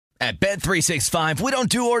At Bet365, we don't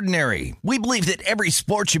do ordinary. We believe that every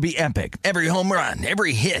sport should be epic. Every home run,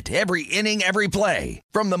 every hit, every inning, every play.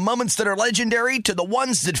 From the moments that are legendary to the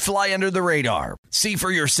ones that fly under the radar. See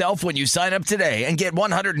for yourself when you sign up today and get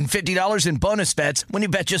 $150 in bonus bets when you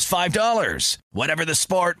bet just $5. Whatever the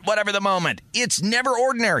sport, whatever the moment, it's never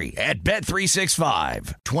ordinary at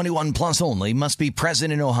Bet365. 21 plus only. Must be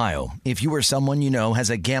present in Ohio. If you or someone you know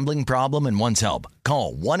has a gambling problem and wants help,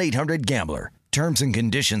 call 1-800-GAMBLER. Terms and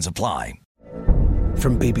conditions apply.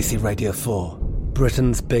 From BBC Radio 4,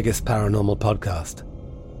 Britain's biggest paranormal podcast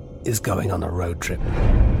is going on a road trip.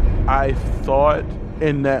 I thought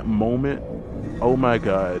in that moment, oh my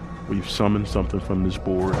God, we've summoned something from this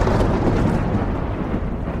board.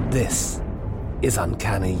 This is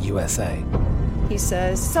Uncanny USA. He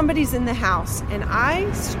says, somebody's in the house, and I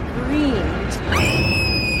screamed.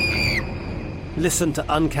 Listen to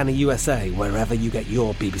Uncanny USA wherever you get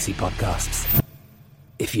your BBC podcasts,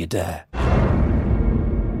 if you dare.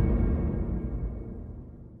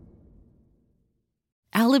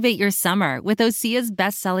 Elevate your summer with Osea's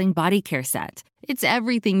best-selling body care set. It's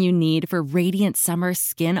everything you need for radiant summer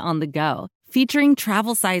skin on the go. Featuring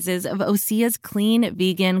travel sizes of Osea's clean,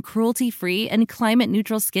 vegan, cruelty-free, and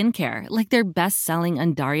climate-neutral skincare, like their best-selling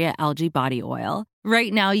Undaria Algae Body Oil.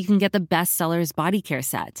 Right now, you can get the bestsellers body care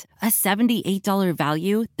set, a $78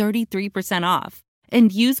 value, 33% off.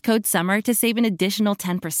 And use code SUMMER to save an additional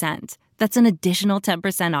 10%. That's an additional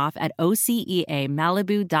 10% off at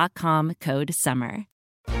OseaMalibu.com, code SUMMER.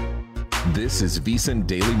 This is VSiN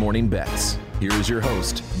Daily Morning Bets. Here is your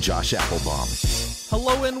host, Josh Applebaum.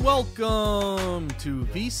 Hello and welcome to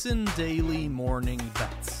VSiN Daily Morning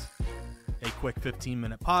Bets, a quick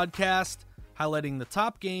 15-minute podcast highlighting the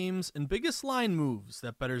top games and biggest line moves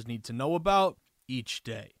that bettors need to know about each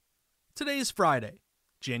day. Today is Friday,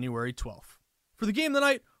 January 12th. For the game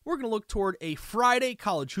tonight, we're going to look toward a Friday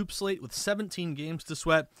college hoop slate with 17 games to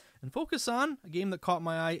sweat and focus on a game that caught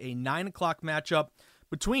my eye, a 9 o'clock matchup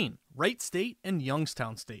between Wright State and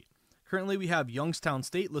Youngstown State. Currently, we have Youngstown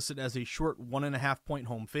State listed as a short 1.5-point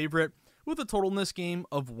home favorite with a total in this game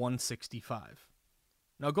of 165.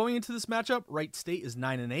 Now, going into this matchup, Wright State is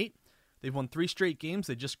 9-8. They've won 3 straight games.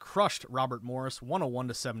 They just crushed Robert Morris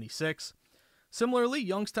 101-76. Similarly,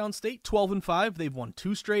 Youngstown State 12-5. They've won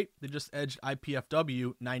 2 straight. They just edged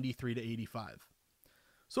IPFW 93-85.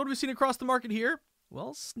 So what have we seen across the market here?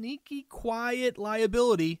 Well, sneaky, quiet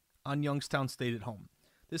liability on Youngstown State at home.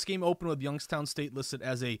 This game opened with Youngstown State listed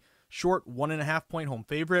as a short 1.5-point home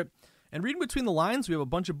favorite. And reading between the lines, we have a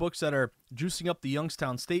bunch of books that are juicing up the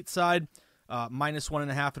Youngstown State side, minus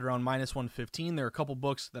 1.5 at around minus 115. There are a couple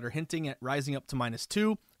books that are hinting at rising up to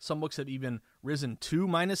 -2. Some books have even risen to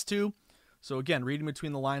 -2. So again, reading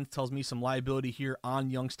between the lines tells me some liability here on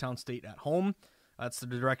Youngstown State at home. That's the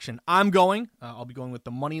direction I'm going. I'll be going with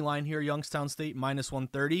the money line here, Youngstown State minus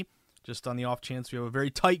 130. Just on the off chance we have a very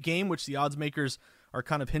tight game, which the odds makers are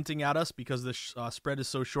kind of hinting at us because the spread is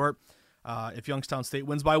so short. If Youngstown State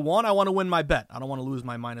wins by 1, I want to win my bet. I don't want to lose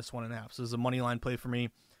my minus 1.5. So this is a money line play for me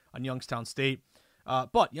on Youngstown State.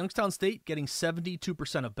 But Youngstown State getting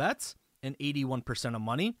 72% of bets and 81% of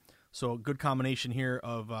money. So a good combination here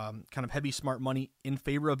of kind of heavy smart money in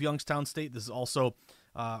favor of Youngstown State. This is also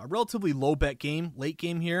a relatively low bet game, late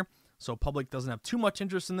game here. So public doesn't have too much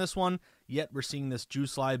interest in this one, yet we're seeing this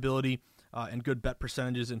juice liability and good bet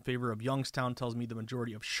percentages in favor of Youngstown. Tells me the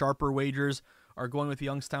majority of sharper wagers are going with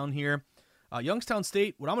Youngstown here. Youngstown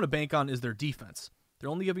State, what I'm going to bank on is their defense. They're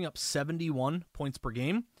only giving up 71 points per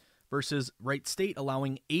game versus Wright State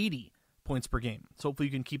allowing 80 points per game. So hopefully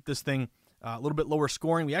you can keep this thing a little bit lower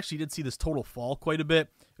scoring. We actually did see this total fall quite a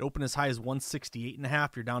bit. It opened as high as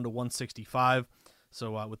 168.5. You're down to 165.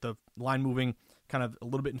 So with the line moving kind of a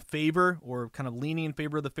little bit in favor or kind of leaning in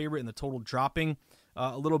favor of the favorite and the total dropping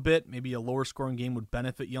a little bit, maybe a lower scoring game would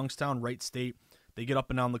benefit Youngstown. Wright State, they get up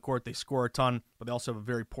and down the court. They score a ton, but they also have a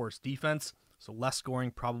very porous defense. So less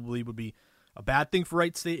scoring probably would be a bad thing for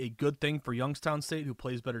Wright State, a good thing for Youngstown State, who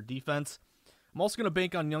plays better defense. I'm also going to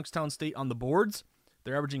bank on Youngstown State on the boards.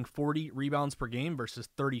 They're averaging 40 rebounds per game versus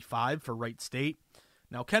 35 for Wright State.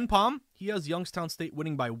 Now, Ken Pom, he has Youngstown State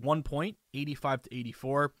winning by 1 point,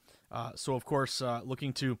 85-84. So, of course,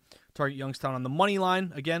 looking to target Youngstown on the money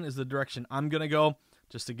line, again, is the direction I'm going to go,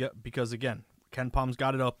 just to get, because, again, Ken Pom's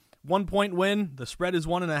got it a 1 point win. The spread is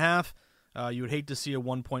 1.5. You would hate to see a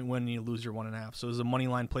 1 point win and you lose your 1.5. So, this is a money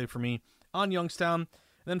line play for me on Youngstown.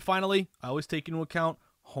 And then finally, I always take into account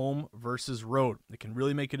home versus road. It can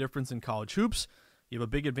really make a difference in college hoops. You have a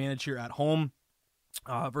big advantage here at home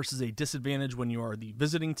versus a disadvantage when you are the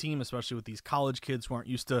visiting team, especially with these college kids who aren't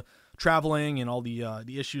used to traveling and all the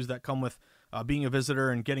issues that come with being a visitor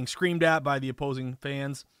and getting screamed at by the opposing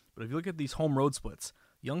fans. But But if you look at these home road splits,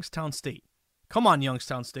 Youngstown State. Come on,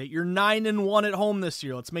 Youngstown State. You're 9-1 at home this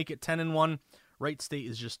year. Let's make it 10-1. Wright State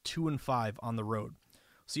is just 2-5 on the road.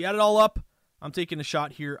 So you add it all up, I'm taking a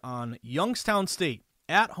shot here on Youngstown State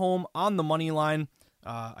at home on the money line.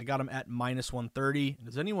 I got them at -130.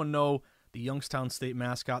 Does anyone know the Youngstown State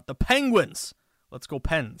mascot? The Penguins. Let's go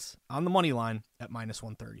Pens on the money line at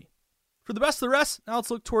 -130. For the best of the rest, now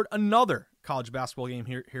let's look toward another college basketball game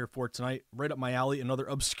here for tonight. Right up my alley, another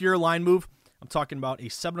obscure line move. I'm talking about a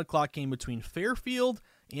 7 o'clock game between Fairfield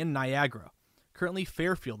and Niagara. Currently,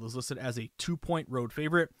 Fairfield is listed as a 2-point road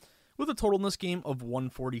favorite with a total in this game of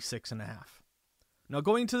 146.5. Now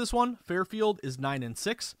going into this one, Fairfield is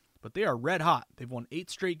 9-6, but they are red hot. They've won 8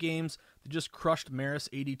 straight games. They just crushed Marist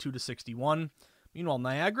 82-61. Meanwhile,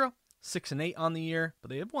 Niagara 6-8 on the year, but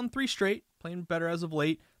they have won 3 straight, playing better as of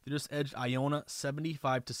late. They just edged Iona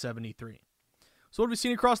 75-73. So what have we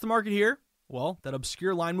seen across the market here? Well, that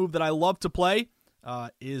obscure line move that I love to play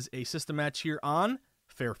is a system match here on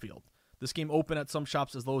Fairfield. This game opened at some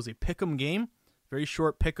shops as low as a pick'em game. Very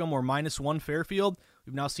short pick'em or -1 Fairfield.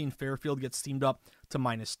 We've now seen Fairfield get steamed up to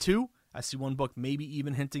 -2. I see one book maybe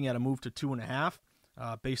even hinting at a move to 2.5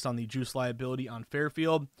 based on the juice liability on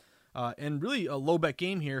Fairfield. And really a low bet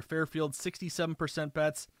game here. Fairfield 67%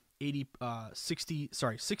 bets,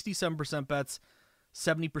 67% bets,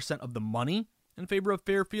 70% of the money in favor of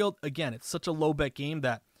Fairfield. Again, it's such a low bet game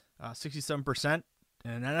that 67%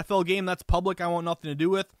 in an NFL game that's public I want nothing to do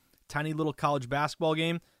with. Tiny little college basketball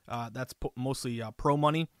game that's mostly pro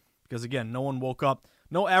money because again,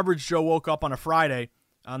 no average Joe woke up on a Friday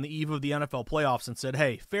on the eve of the NFL playoffs and said,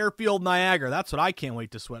 hey, Fairfield, Niagara, that's what I can't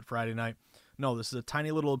wait to sweat Friday night. No, this is a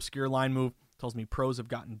tiny little obscure line move. Tells me pros have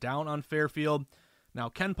gotten down on Fairfield. Now,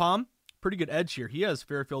 Ken Palm, pretty good edge here. He has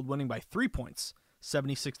Fairfield winning by 3 points,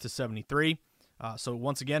 76-73. So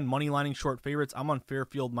once again, money lining short favorites. I'm on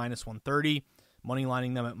Fairfield -130, money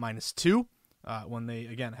lining them at -2 when they,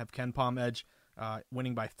 again, have Ken Palm edge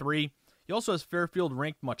winning by 3. He also has Fairfield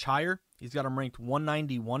ranked much higher. He's got them ranked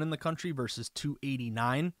 191 in the country versus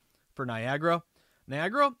 289 for Niagara.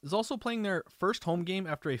 Niagara is also playing their first home game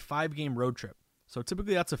after a 5-game road trip. So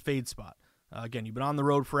typically that's a fade spot. Again, you've been on the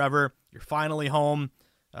road forever. You're finally home.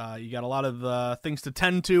 You got a lot of things to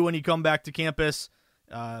tend to when you come back to campus.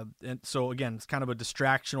 And so, again, it's kind of a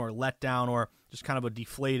distraction or a letdown or just kind of a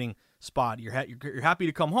deflating spot. You're happy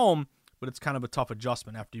to come home, but it's kind of a tough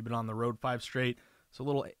adjustment after you've been on the road 5 straight. So a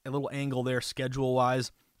little angle there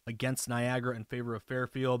schedule-wise against Niagara in favor of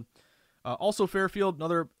Fairfield. Also, Fairfield,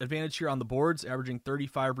 another advantage here on the boards, averaging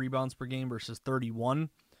 35 rebounds per game versus 31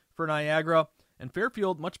 for Niagara. And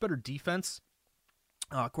Fairfield, much better defense.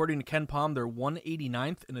 According to Ken Palm, they're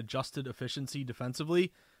 189th in adjusted efficiency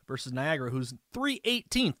defensively versus Niagara, who's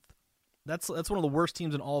 318th. That's one of the worst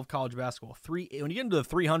teams in all of college basketball. When you get into the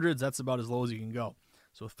 300s, that's about as low as you can go.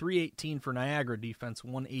 So 318 for Niagara defense,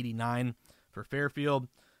 189 for Fairfield.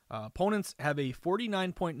 Opponents have a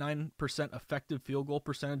 49.9% effective field goal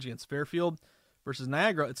percentage against Fairfield versus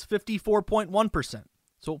Niagara. It's 54.1%.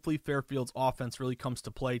 So hopefully Fairfield's offense really comes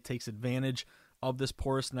to play, takes advantage of this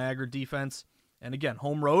porous Niagara defense. And again,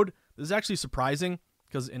 home road, this is actually surprising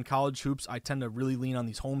because in college hoops, I tend to really lean on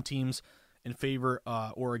these home teams in favor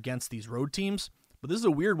or against these road teams. But this is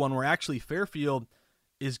a weird one where actually Fairfield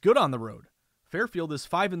is good on the road. Fairfield is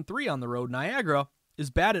 5-3 on the road. Niagara is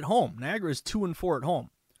bad at home. Niagara is 2-4 at home.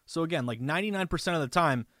 So again, like 99% of the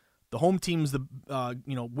time, the home team's the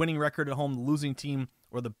winning record at home, the losing team,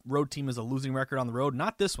 or the road team is a losing record on the road.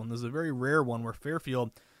 Not this one. This is a very rare one where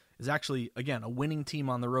Fairfield is actually, again, a winning team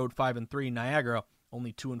on the road, 5-3. Niagara,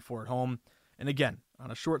 only 2-4 at home. And again,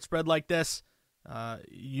 on a short spread like this,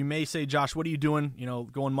 you may say, Josh, what are you doing?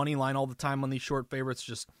 Going money line all the time on these short favorites.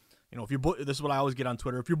 Just, this is what I always get on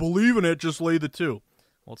Twitter. If you believe in it, just lay the 2.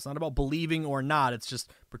 Well, it's not about believing or not. It's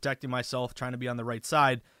just protecting myself, trying to be on the right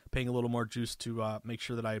side, paying a little more juice to make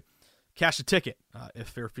sure that I cash a ticket if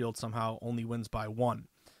Fairfield somehow only wins by 1.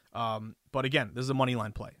 But again, this is a money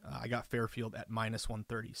line play. I got Fairfield at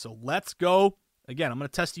 -130. So let's go. Again, I'm going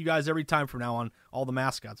to test you guys every time from now on all the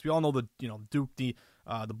mascots. We all know the Duke, the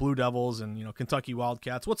Blue Devils, and Kentucky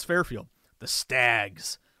Wildcats. What's Fairfield? The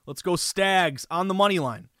Stags. Let's go Stags on the money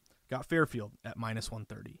line. Got Fairfield at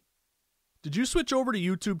 -130. Did you switch over to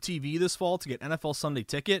YouTube TV this fall to get NFL Sunday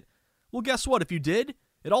Ticket? Well, guess what? If you did,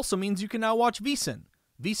 it also means you can now watch VSiN.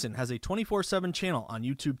 VSiN has a 24/7 channel on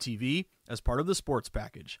YouTube TV as part of the sports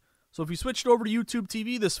package. So if you switched over to YouTube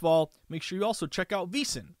TV this fall, make sure you also check out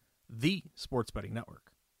VSiN, the sports betting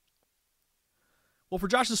network. Well, for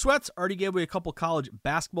Josh's Sweats, I already gave away a couple college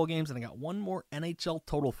basketball games, and I got one more NHL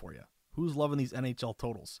total for you. Who's loving these NHL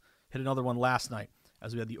totals? Hit another one last night.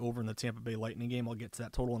 as we had the over in the Tampa Bay Lightning game. I'll get to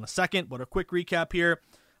that total in a second, but a quick recap here.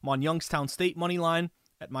 I'm on Youngstown State money line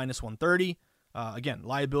at minus 130. Again,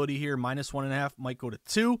 liability here, minus 1.5, might go to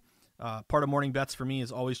 2. Part of morning bets for me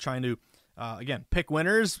is always trying to, again, pick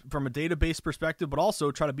winners from a database perspective, but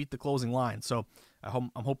also try to beat the closing line. So I'm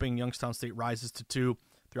hoping Youngstown State rises to 2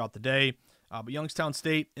 throughout the day. But Youngstown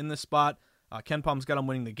State in this spot, Ken Palm's got them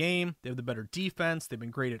winning the game. They have the better defense. They've been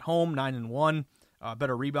great at home, 9-1,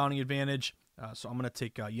 better rebounding advantage. So I'm going to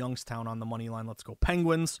take Youngstown on the money line. Let's go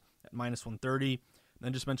Penguins at minus 130.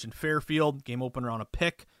 Then just mentioned Fairfield, game opener on a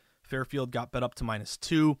pick. Fairfield got bet up to minus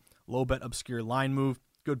 2. Low bet, obscure line move.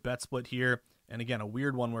 Good bet split here. And again, a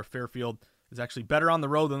weird one where Fairfield is actually better on the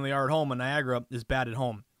road than they are at home, and Niagara is bad at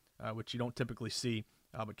home, which you don't typically see.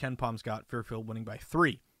 But Ken Palm's got Fairfield winning by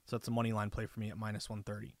 3. So that's a money line play for me at minus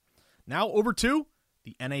 130. Now over to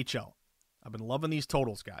the NHL. I've been loving these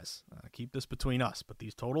totals, guys. Keep this between us. But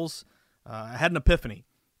these totals, I had an epiphany.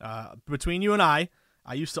 Between you and I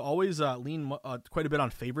used to always lean quite a bit on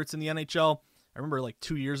favorites in the NHL. I remember like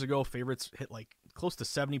 2 years ago, favorites hit like close to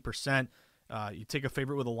 70%. You take a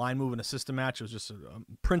favorite with a line move in a system match. It was just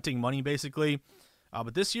printing money, basically.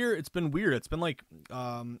 But this year, it's been weird. It's been like,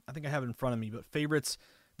 I think I have it in front of me, but favorites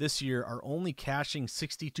this year are only cashing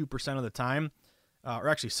 62% of the time, or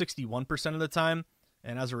actually 61% of the time.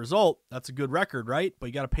 And as a result, that's a good record, right? But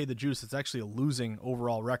you got to pay the juice. It's actually a losing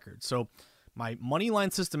overall record. So my money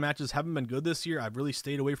line system matches haven't been good this year. I've really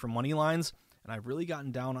stayed away from money lines, and I've really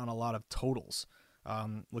gotten down on a lot of totals.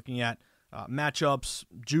 Looking at matchups,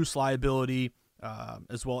 juice liability,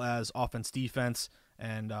 as well as offense, defense,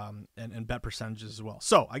 and bet percentages as well.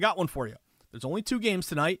 So I got one for you. There's only 2 games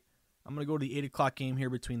tonight. I'm going to go to the 8 o'clock game here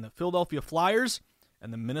between the Philadelphia Flyers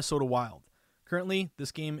and the Minnesota Wild. Currently,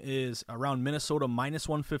 this game is around Minnesota minus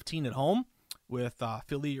 115 at home, with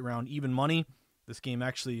Philly around even money. This game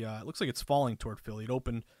actually it looks like it's falling toward Philly. It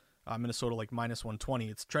opened Minnesota like minus 120.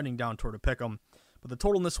 It's trending down toward a pick'em. But the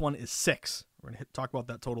total in this one is 6. We're going to talk about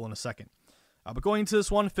that total in a second. But going into this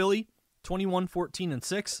one, Philly,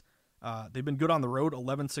 21-14-6. They've been good on the road,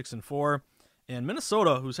 11-6-4. And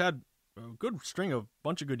Minnesota, who's had a good string of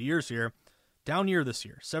bunch of good years here, down year this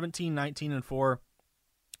year, 17-19-4.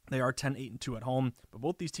 They are 10-8-2 at home. But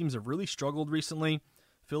both these teams have really struggled recently.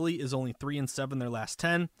 Philly is only 3-7 their last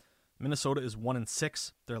 10. Minnesota is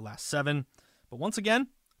 1-6 their last 7. But once again,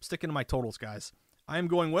 I'm sticking to my totals, guys. I am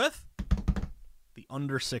going with the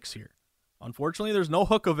under 6 here. Unfortunately, there's no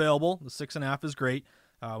hook available. The 6.5 is great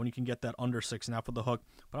when you can get that under 6.5 with the hook.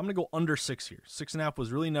 But I'm going to go under 6 here. 6.5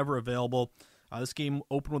 was really never available. This game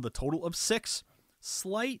opened with a total of 6.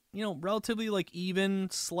 Slight, relatively like even,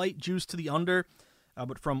 slight juice to the under.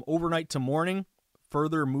 But from overnight to morning,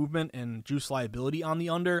 further movement and juice liability on the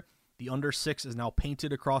under. The under 6 is now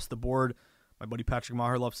painted across the board. My buddy Patrick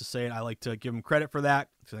Maher loves to say it. I like to give him credit for that.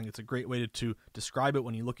 I think it's a great way to describe it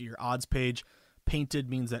when you look at your odds page. Painted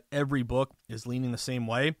means that every book is leaning the same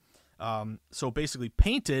way. So basically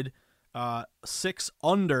painted 6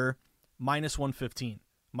 under minus 115,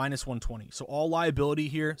 minus 120. So all liability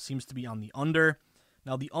here seems to be on the under.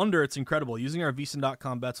 Now the under, it's incredible. Using our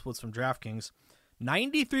VSiN.com bet splits from DraftKings,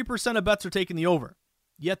 93% of bets are taking the over,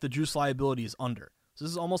 yet the juice liability is under. So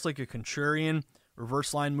this is almost like a contrarian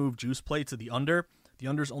reverse line move juice play to the under. The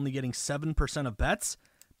under is only getting 7% of bets,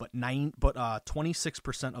 but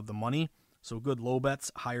 26% of the money. So good low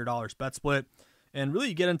bets, higher dollars bet split. And really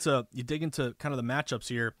you dig into kind of the matchups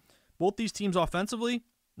here. Both these teams offensively,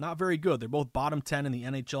 not very good. They're both bottom 10 in the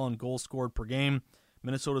NHL in goals scored per game.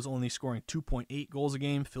 Minnesota's only scoring 2.8 goals a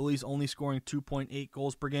game. Philly's only scoring 2.8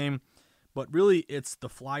 goals per game. But really, it's the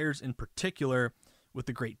Flyers in particular with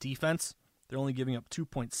the great defense. They're only giving up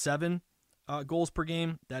 2.7 goals per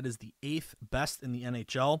game. That is the 8th best in the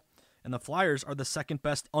NHL. And the Flyers are the 2nd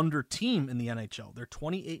best under team in the NHL. They're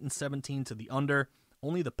 28-17 to the under.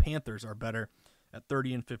 Only the Panthers are better at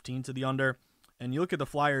 30-15 to the under. And you look at the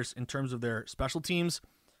Flyers in terms of their special teams.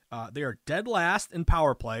 They are dead last in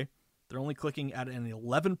power play. They're only clicking at an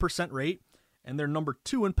 11% rate. And they're number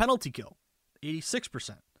 2 in penalty kill,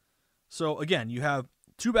 86%. So again, you have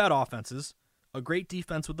 2 bad offenses, a great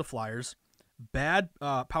defense with the Flyers, bad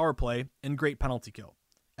power play, and great penalty kill.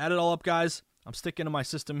 Add it all up, guys. I'm sticking to my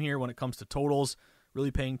system here when it comes to totals,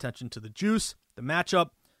 really paying attention to the juice, the matchup,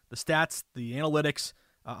 the stats, the analytics.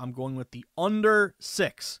 I'm going with the under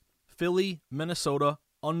 6. Philly, Minnesota,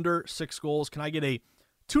 under 6 goals. Can I get a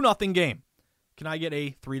 2-0 game? Can I get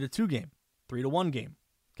a 3-2 game? 3-1 game?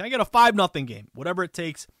 Can I get a 5-0 game? Whatever it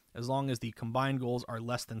takes, as long as the combined goals are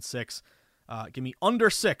less than 6. Give me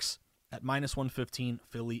under 6 at minus 115,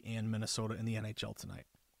 Philly and Minnesota in the NHL tonight.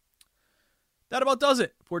 That about does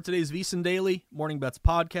it for today's VSiN Daily Morning Bets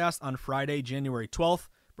podcast on Friday, January 12th.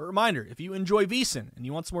 But reminder, if you enjoy VSiN and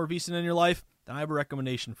you want some more VSiN in your life, then I have a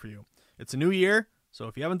recommendation for you. It's a new year, so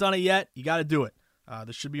if you haven't done it yet, you got to do it.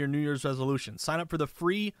 This should be your New Year's resolution. Sign up for the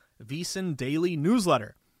free VSiN Daily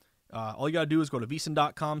newsletter. All you got to do is go to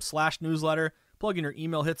VSiN.com/newsletter, plug in your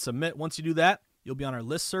email, hit submit. Once you do that, you'll be on our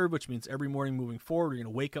listserv, which means every morning moving forward, you're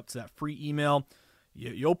going to wake up to that free email.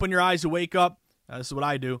 You open your eyes, you wake up. This is what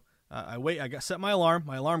I do. I set my alarm.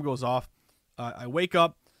 My alarm goes off. I wake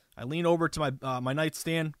up. I lean over to my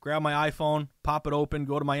nightstand, grab my iPhone, pop it open,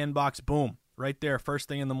 go to my inbox. Boom. Right there, first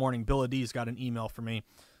thing in the morning, Bill Adie's got an email for me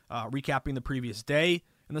recapping the previous day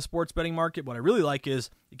in the sports betting market. What I really like is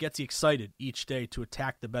it gets you excited each day to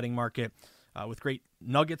attack the betting market with great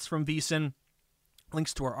nuggets from VSiN,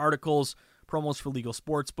 links to our articles, promos for legal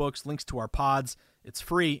sports books, links to our pods. It's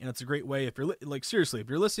free, and it's a great way. If you're seriously, if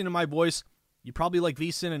you're listening to my voice, you probably like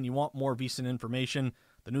VSiN and you want more VSiN information.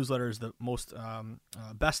 The newsletter is the most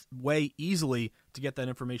best way easily to get that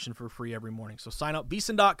information for free every morning. So sign up,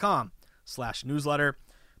 VSiN.com/newsletter.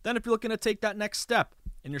 Then if you're looking to take that next step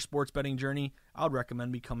in your sports betting journey, I would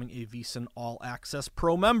recommend becoming a VSiN All Access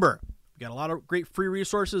Pro member. We got a lot of great free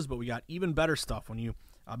resources, but we got even better stuff when you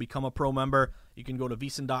become a pro member. You can go to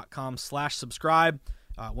VSiN.com/subscribe.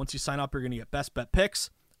 Once you sign up, you're going to get best bet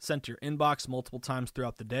picks sent to your inbox multiple times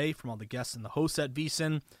throughout the day from all the guests and the hosts at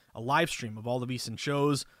VSiN, a live stream of all the VSiN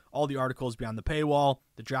shows, all the articles beyond the paywall,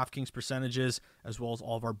 the DraftKings percentages, as well as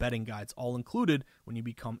all of our betting guides, all included when you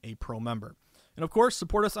become a pro member. And of course,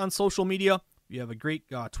 support us on social media. We have a great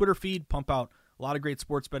Twitter feed, pump out a lot of great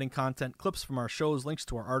sports betting content, clips from our shows, links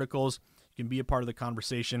to our articles. You can be a part of the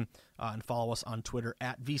conversation and follow us on Twitter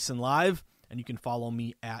at VSiN Live, and you can follow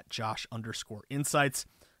me at Josh_Insights.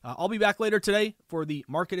 I'll be back later today for the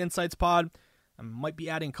Market Insights pod. I might be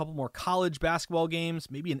adding a couple more college basketball games,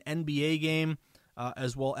 maybe an NBA game,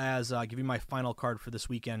 as well as giving my final card for this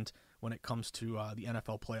weekend when it comes to the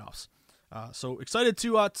NFL playoffs. So excited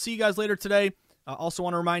to see you guys later today. Also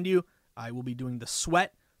want to remind you, I will be doing the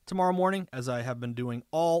Sweat tomorrow morning, as I have been doing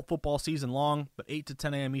all football season long, but 8 to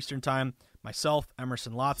 10 a.m. Eastern Time. Myself,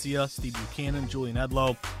 Emerson Latzia, Steve Buchanan, Julian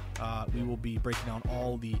Edlow. We will be breaking down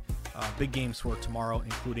all the big games for tomorrow,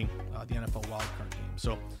 including the NFL wildcard game.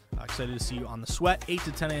 So excited to see you on the Sweat, 8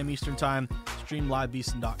 to 10 a.m. Eastern Time. Stream live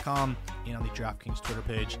VSiN.com and on the DraftKings Twitter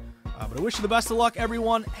page. But I wish you the best of luck,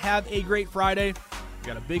 everyone. Have a great Friday. We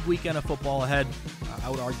got a big weekend of football ahead. I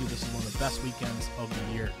would argue this is one of the best weekends of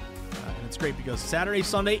the year. And it's great because Saturday,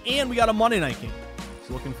 Sunday, and we got a Monday night game.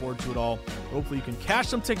 So looking forward to it all. Hopefully you can cash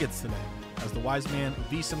some tickets today. As the wise man of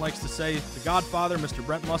VSiN likes to say, the Godfather, Mr.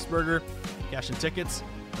 Brent Musburger, cashing tickets,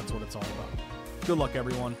 that's what it's all about. Good luck,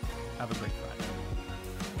 everyone. Have a great Friday.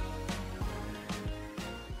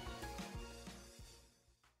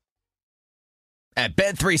 At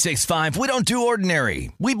Bet365, we don't do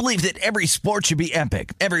ordinary. We believe that every sport should be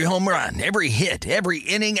epic. Every home run, every hit, every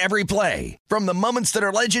inning, every play. From the moments that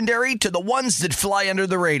are legendary to the ones that fly under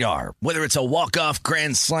the radar. Whether it's a walk-off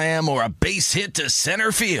grand slam or a base hit to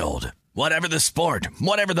center field. Whatever the sport,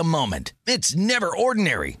 whatever the moment. It's never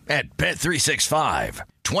ordinary at Bet365.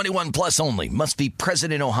 21 plus only. Must be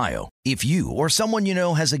present in Ohio. If you or someone you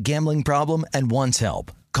know has a gambling problem and wants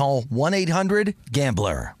help, call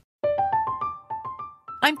 1-800-GAMBLER.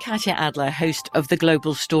 I'm Katya Adler, host of The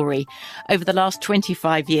Global Story. Over the last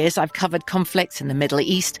 25 years, I've covered conflicts in the Middle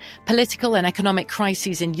East, political and economic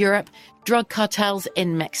crises in Europe, drug cartels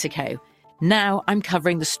in Mexico. Now I'm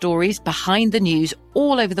covering the stories behind the news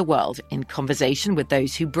all over the world in conversation with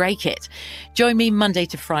those who break it. Join me Monday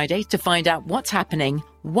to Friday to find out what's happening,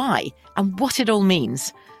 why, and what it all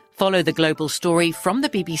means. Follow The Global Story from the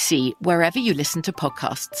BBC wherever you listen to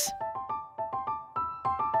podcasts.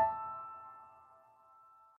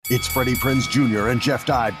 It's Freddie Prinze Jr. and Jeff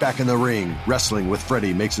Dye back in the ring. Wrestling with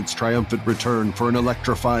Freddie makes its triumphant return for an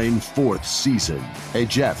electrifying 4th season. Hey,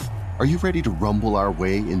 Jeff, are you ready to rumble our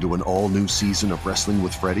way into an all-new season of Wrestling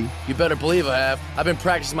with Freddie? You better believe I have. I've been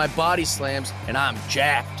practicing my body slams, and I'm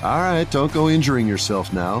jacked. All right, don't go injuring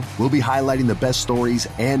yourself now. We'll be highlighting the best stories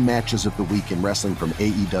and matches of the week in wrestling from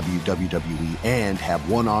AEW, WWE, and have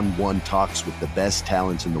one-on-one talks with the best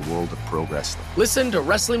talents in the world of pro wrestling. Listen to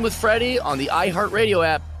Wrestling with Freddie on the iHeartRadio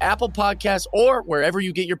app, Apple Podcasts, or wherever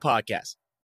you get your podcasts.